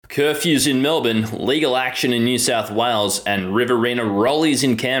Curfews in Melbourne, legal action in New South Wales, and Riverina Rollies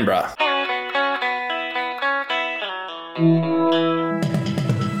in Canberra.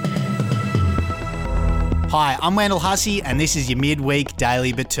 Hi, I'm Wendell Hussey, and this is your midweek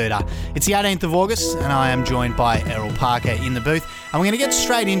daily Batuta. It's the 18th of August, and I am joined by Errol Parker in the booth, and we're going to get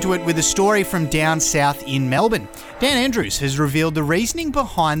straight into it with a story from down south in Melbourne. Dan Andrews has revealed the reasoning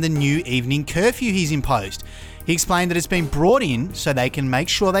behind the new evening curfew he's imposed. He explained that it's been brought in so they can make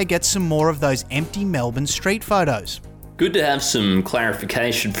sure they get some more of those empty Melbourne street photos. Good to have some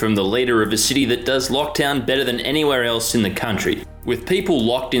clarification from the leader of a city that does lockdown better than anywhere else in the country. With people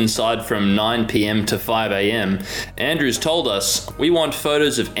locked inside from 9 p.m. to 5 a.m, Andrews told us, "We want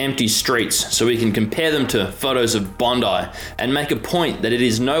photos of empty streets so we can compare them to photos of Bondi and make a point that it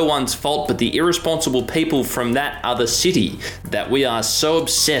is no one's fault but the irresponsible people from that other city that we are so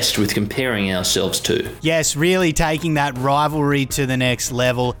obsessed with comparing ourselves to." Yes, really taking that rivalry to the next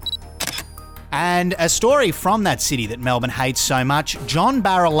level. And a story from that city that Melbourne hates so much, John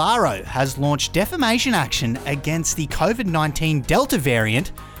Barilaro has launched defamation action against the COVID-19 Delta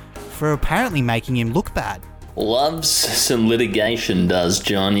variant for apparently making him look bad. Loves some litigation, does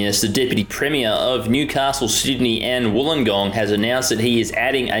John. Yes, the Deputy Premier of Newcastle, Sydney and Wollongong has announced that he is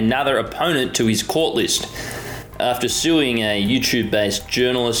adding another opponent to his court list. After suing a YouTube-based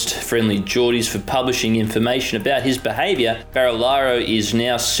journalist, Friendly Geordies, for publishing information about his behaviour, Barilaro is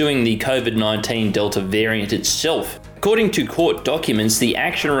now suing the COVID-19 Delta variant itself. According to court documents, the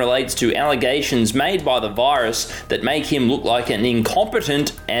action relates to allegations made by the virus that make him look like an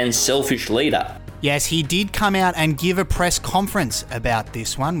incompetent and selfish leader. Yes, he did come out and give a press conference about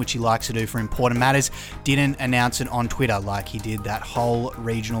this one, which he likes to do for important matters. Didn't announce it on Twitter like he did that whole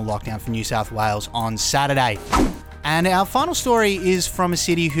regional lockdown for New South Wales on Saturday. And our final story is from a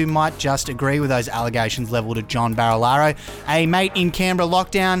city who might just agree with those allegations levelled at John Barilaro. A mate in Canberra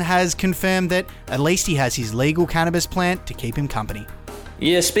lockdown has confirmed that at least he has his legal cannabis plant to keep him company.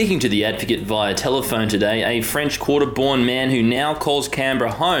 Yeah, speaking to The Advocate via telephone today, a French Quarter-born man who now calls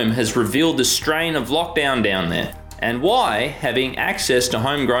Canberra home has revealed the strain of lockdown down there and why having access to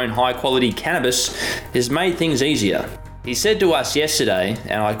homegrown high-quality cannabis has made things easier. He said to us yesterday,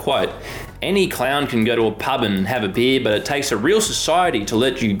 and I quote, "Any clown can go to a pub and have a beer, but it takes a real society to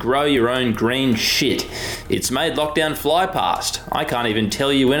let you grow your own green shit. It's made lockdown fly past. I can't even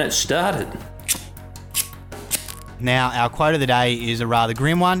tell you when it started." Now, our quote of the day is a rather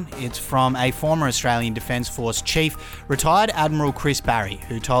grim one. It's from a former Australian Defence Force chief, retired Admiral Chris Barry,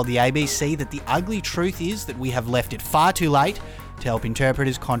 who told the ABC that the ugly truth is that we have left it far too late to help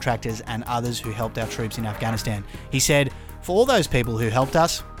interpreters, contractors and others who helped our troops in Afghanistan. He said, "For all those people who helped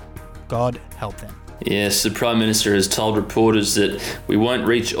us, God help them." Yes, the Prime Minister has told reporters that we won't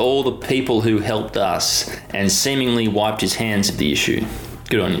reach all the people who helped us and seemingly wiped his hands of the issue.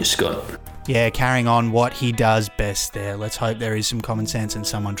 Good on you, Scott. Yeah, carrying on what he does best there. Let's hope there is some common sense and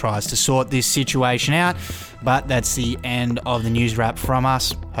someone tries to sort this situation out. But that's the end of the news wrap from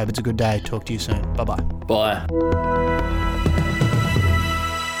us. Hope it's a good day. Talk to you soon. Bye-bye. Bye.